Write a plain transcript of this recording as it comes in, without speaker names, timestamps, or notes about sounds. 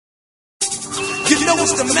know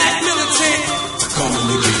it's the MacMilitant. Coming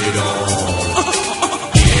to get it on.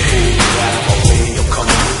 Yeah, out of my way, I'm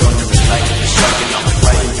coming with thunder and lightning and striking. I'm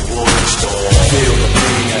right in your water storm. Feel the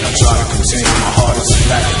pain that I try to contain. My heart is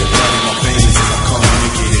black at the blood in my veins as I'm coming to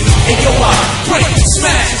get it on. Hey yo, I break,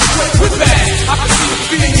 smash, straight with bash. I can see the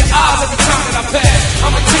fear in your eyes every time that I pass.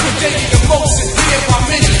 I'm intimidating emotion, fear by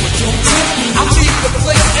many, but don't tempt me. I leave the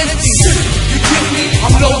place empty. You get me?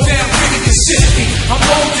 I'm low down, ready to shit me. I'm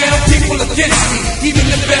low down, people against me. Even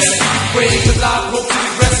the best of you brave, cause I broke it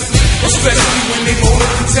aggressively. Especially when they wanna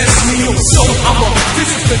contest me. So this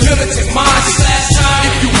is the militant mind slash time.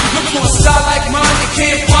 If you look for a style like mine, you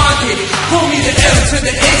can't find it. Call me the L to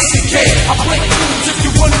the ACK. I break rules if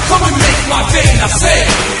you wanna come and make my day. And I say,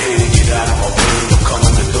 hey, get out of my way. I'm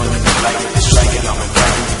coming to thunder and lightning and striking. I'm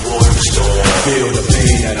inviting the water to storm. Feel the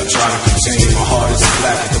pain that I try to contain. My heart is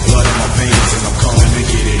black with the blood in my veins and I'm coming to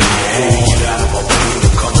get it on. Hey, get out of my way.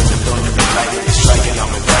 I'm coming to thunder and lightning and striking.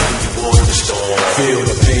 I'm inviting the water to storm. Feel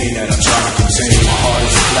the pain that I try to contain. My heart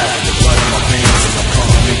is black with the blood in my veins and I'm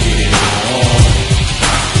coming to get it on.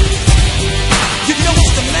 You know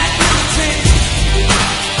it's the MacMilitant.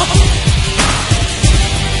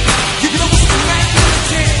 You know it's the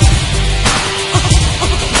MacMilitant.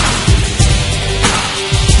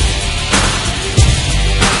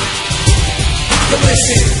 But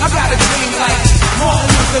listen, I got a dream like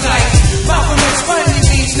Martin Luther like Malcolm X by any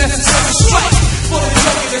means necessary strike for the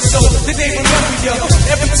jugular so that they remember you.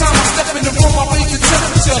 Every time I step in the room, I raise the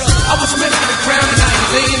temperature. I was meant for the ground and I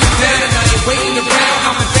ain't laying it down and I ain't waiting around.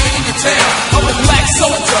 I'm invading your town. I'm a black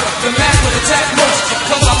soldier, the man with attack motion,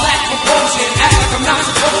 cause I lack composure and act like I'm not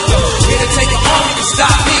supposed to. Here to take an army to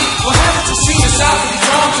stop me. Well, haven't you seen the size of these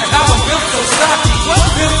arms and how I'm built so stocky? What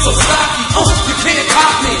built so stocky? You can't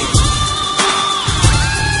cop me.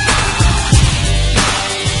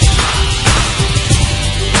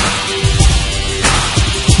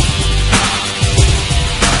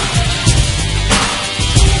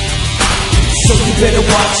 So you better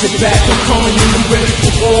watch your back, I'm coming in, I'm ready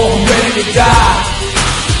for war, I'm ready to die.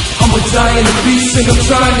 I'm a giant beast and I'm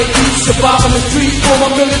trying to eat, surviving the streets for my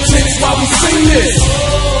militants while we sing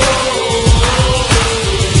this.